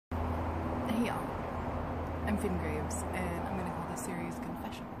I'm Finn Graves, and I'm going to call this series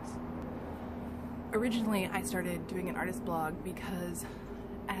Confessions. Originally, I started doing an artist blog because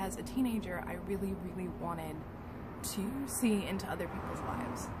as a teenager, I really wanted to see into other people's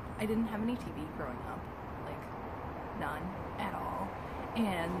lives. I didn't have any TV growing up, like none at all.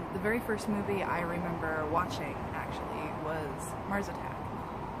 And the very first movie I remember watching, actually, was Mars Attack.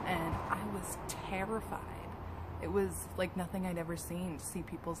 And I was terrified. It was like nothing I'd ever seen, to see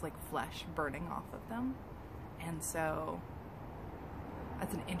people's like flesh burning off of them. And so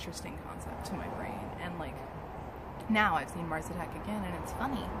that's an interesting concept to my brain. And like now I've seen Mars Attack again and it's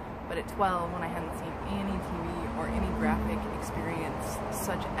funny, but at 12, when I hadn't seen any TV or any graphic experience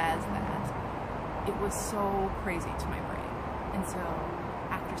such as that, it was so crazy to my brain. And so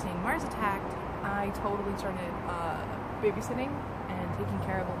after seeing Mars Attack, I totally started babysitting and taking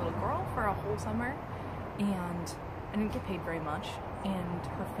care of a little girl for a whole summer. And I didn't get paid very much, and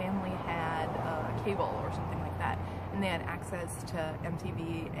her family had cable or something like that, and they had access to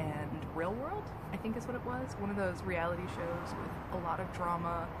MTV and Real World, I think is what it was, one of those reality shows with a lot of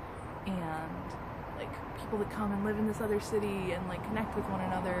drama and like people that come and live in this other city and like connect with one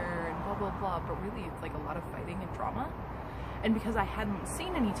another and blah blah blah, but really it's like a lot of fighting and drama. And because I hadn't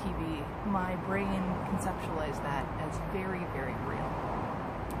seen any TV, my brain conceptualized that as very real.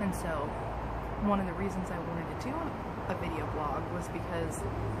 And so one of the reasons I wanted to do a video blog was because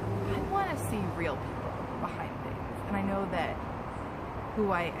I want to see real people behind things. And I know that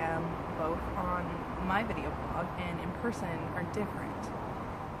who I am, both on my video blog and in person, are different.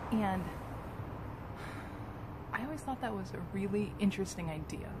 And I always thought that was a really interesting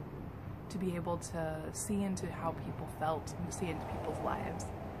idea, to be able to see into how people felt and see into people's lives.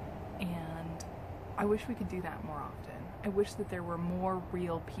 And I wish we could do that more often. I wish that there were more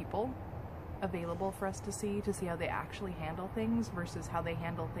real people available for us to see how they actually handle things versus how they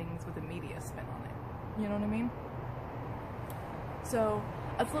handle things with a media spin on it. You know what I mean? So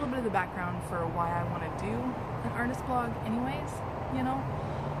that's a little bit of the background for why I want to do an artist blog anyways, you know?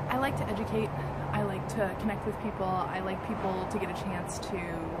 I like to educate, I like to connect with people, I like people to get a chance to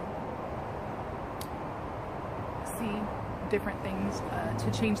see different things, to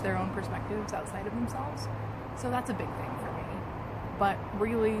change their own perspectives outside of themselves. So that's a big thing for me. But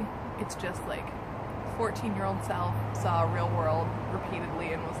really, it's just like 14-year-old self saw Real World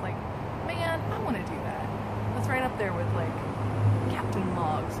repeatedly and was like, man, I want to do that. That's right up there with like Captain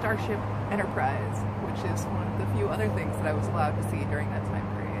Log, Starship Enterprise, which is one of the few other things that I was allowed to see during that time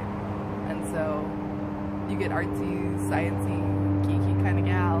period. And so you get artsy, sciencey, geeky kind of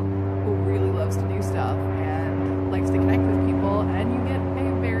gal who really loves to do stuff and likes to connect with people, and you get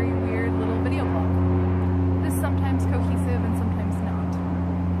a very weird little video blog. It is sometimes cohesive and sometimes not.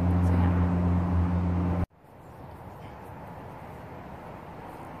 So yeah.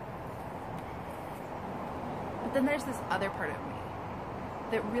 But then there's this other part of me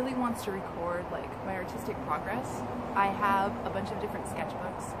that really wants to record like my artistic progress. I have a bunch of different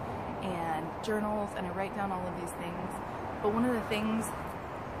sketchbooks and journals, and I write down all of these things. But one of the things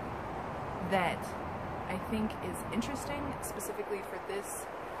that I think is interesting, specifically for this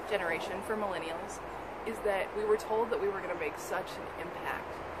generation, for millennials, is that we were told that we were going to make such an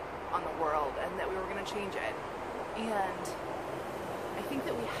impact on the world and that we were going to change it. And I think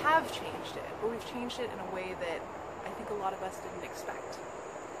that we have changed it, but we've changed it in a way that I think a lot of us didn't expect.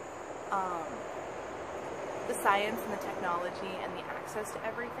 The science and the technology and the access to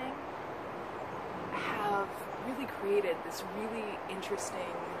everything have really created this really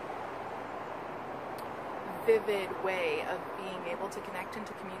interesting, vivid way of being able to connect and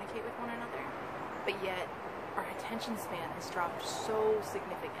to communicate with one another. But yet, our attention span has dropped so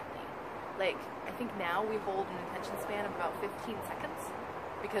significantly. Like, I think now we hold an attention span of about 15 seconds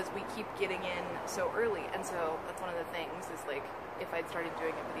because we keep getting in so early. And so that's one of the things is like, if I'd started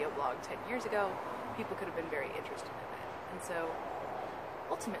doing a video blog 10 years ago, people could have been very interested in it. And so,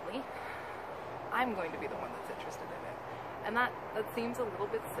 ultimately, I'm going to be the one that's interested in it. And that seems a little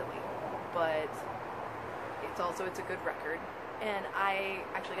bit silly, but it's a good record. And I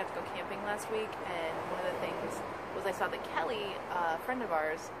actually got to go camping last week, and one of the things was I saw that Kelly, a friend of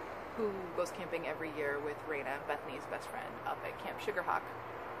ours, who goes camping every year with Raina, Bethany's best friend, up at Camp Sugarhawk,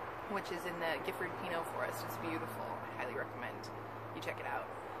 which is in the Gifford Pinot Forest. It's beautiful. I highly recommend you check it out.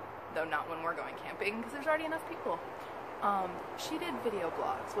 Though not when we're going camping, because there's already enough people. She did video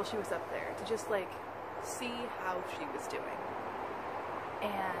blogs while she was up there to just like see how she was doing.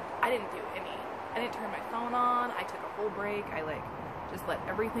 And I didn't do any. I didn't turn my phone on. I took a whole break. I like just let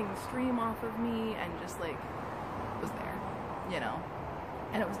everything stream off of me and just like was there, you know.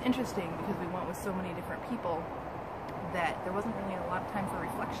 And it was interesting because we went with so many different people that there wasn't really a lot of time for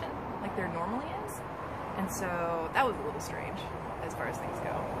reflection like there normally is. And so that was a little strange as far as things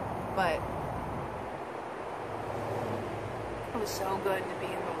go. But it was so good to be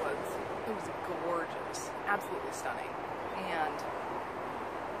in the woods. It was gorgeous, absolutely stunning. And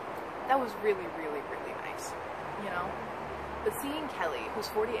that was really, really, really nice, you know? But seeing Kelly, who's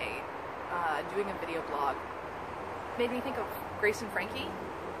 48, doing a video blog, made me think of Grace and Frankie.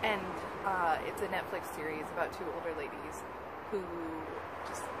 And it's a Netflix series about two older ladies who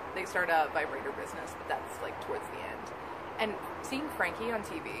they start a vibrator business, but that's like towards the end. And seeing Frankie on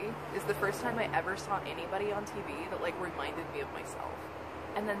TV is the first time I ever saw anybody on TV that like reminded me of myself.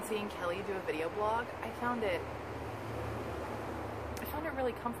 And then seeing Kelly do a video blog, I found it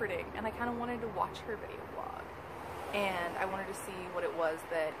really comforting, and I kind of wanted to watch her video blog. And I wanted to see what it was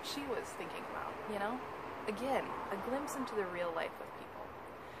that she was thinking about, you know? Again, a glimpse into the real life of people.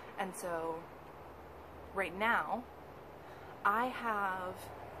 And so, right now, I have,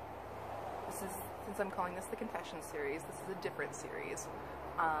 since I'm calling this the Confession series, this is a different series.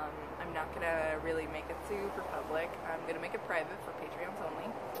 I'm not gonna really make it super public. I'm gonna make it private for Patreons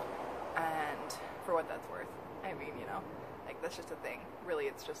only. And for what that's worth. I mean, you know, like that's just a thing. Really,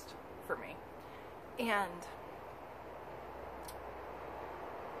 it's just for me. And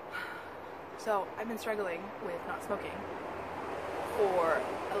so I've been struggling with not smoking for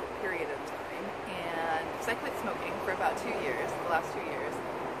a period of time, and so I quit smoking for about 2 years, the last 2 years,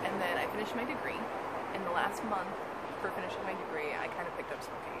 and then I finished my degree. In the last month for finishing my degree, I kind of picked up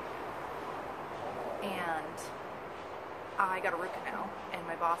smoking, and I got a root canal, and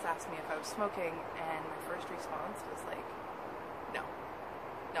my boss asked me if I was smoking, and my first response was like,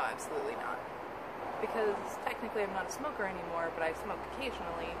 no, absolutely not, because technically I'm not a smoker anymore, but I smoke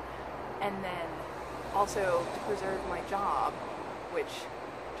occasionally. And then also to preserve my job, which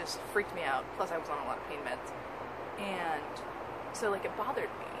just freaked me out, plus I was on a lot of pain meds. And so like it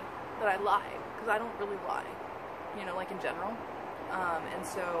bothered me that I lied, because I don't really lie, you know, like in general. And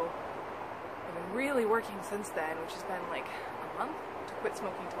so I've been really working since then, which has been like a month, to quit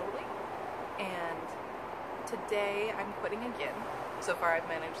smoking totally. And today I'm quitting again. So far I've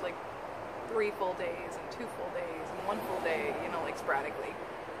managed like 3 full days and 2 full days and 1 full day, you know, like sporadically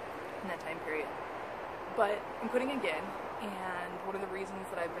in that time period. But I'm quitting again, and one of the reasons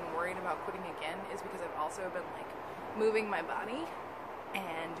that I've been worried about quitting again is because I've also been like moving my body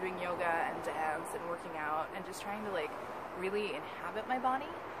and doing yoga and dance and working out and just trying to like really inhabit my body.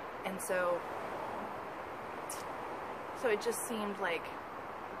 And so it just seemed like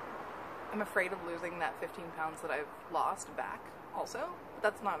I'm afraid of losing that 15 pounds that I've lost back also, but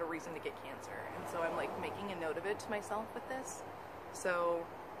that's not a reason to get cancer. And so I'm like making a note of it to myself with this. So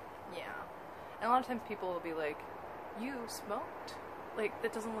yeah. And a lot of times people will be like, you smoked? Like,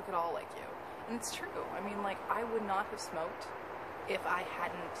 that doesn't look at all like you. And it's true. I mean, like, I would not have smoked if I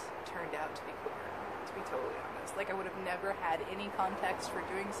hadn't turned out to be queer, to be totally honest. Like, I would have never had any context for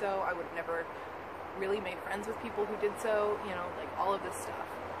doing so. I would have never really made friends with people who did so, you know, like, all of this stuff.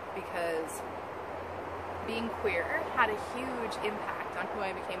 Because being queer had a huge impact on who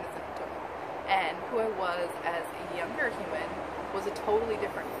I became as an adult. And who I was as a younger human was a totally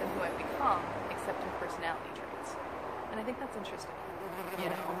different than who I've become, except in personality traits. And I think that's interesting, you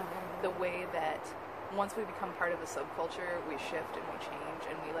know, the way that once we become part of the subculture, we shift and we change,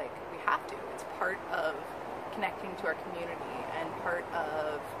 and we have to. It's part of connecting to our community and part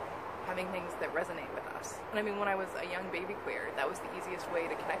of having things that resonate with us. And I mean, when I was a young baby queer, that was the easiest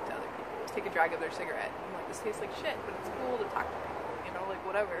way to connect to other people, was take a drag of their cigarette. And I'm like, this tastes like shit, but it's cool to talk to people, you know, like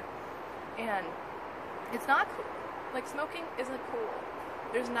whatever. And it's not cool. Like, smoking isn't cool.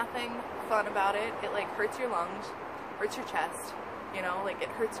 There's nothing fun about it. It, like, hurts your lungs, hurts your chest, you know, like, it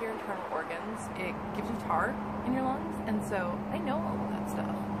hurts your internal organs. It gives you tar in your lungs, and so I know all of that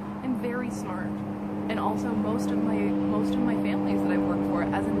stuff. I'm very smart. And also, most of my families that I've worked for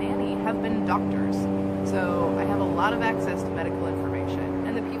as a nanny have been doctors. So I have a lot of access to medical information.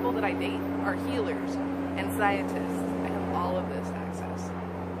 And the people that I date are healers and scientists. I have all of this access.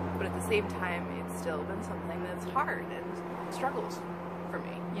 But at the same time, it's still been something that's hard and struggles for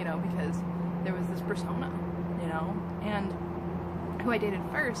me, you know, because there was this persona, you know, and who I dated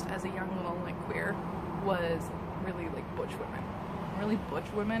first as a young little, like, queer was really, like, butch women. Really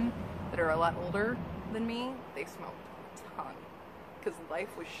butch women that are a lot older than me, they smoked a ton because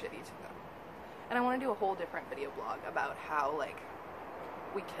life was shitty to them. And I want to do a whole different video blog about how, like,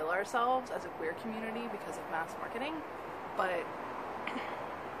 we kill ourselves as a queer community because of mass marketing, but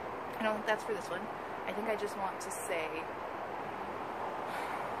I don't think that's for this one. I think I just want to say,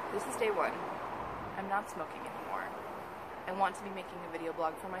 this is day 1. I'm not smoking anymore. I want to be making a video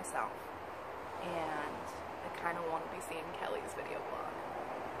blog for myself. And I kind of want to be seeing Kelly's video blog.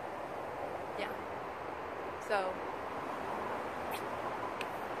 Yeah. So,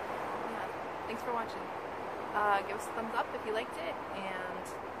 yeah, thanks for watching. Give us a thumbs up if you liked it, and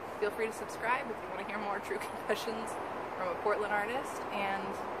feel free to subscribe if you want to hear more true confessions from a Portland artist, and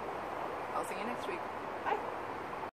I'll see you next week. Bye!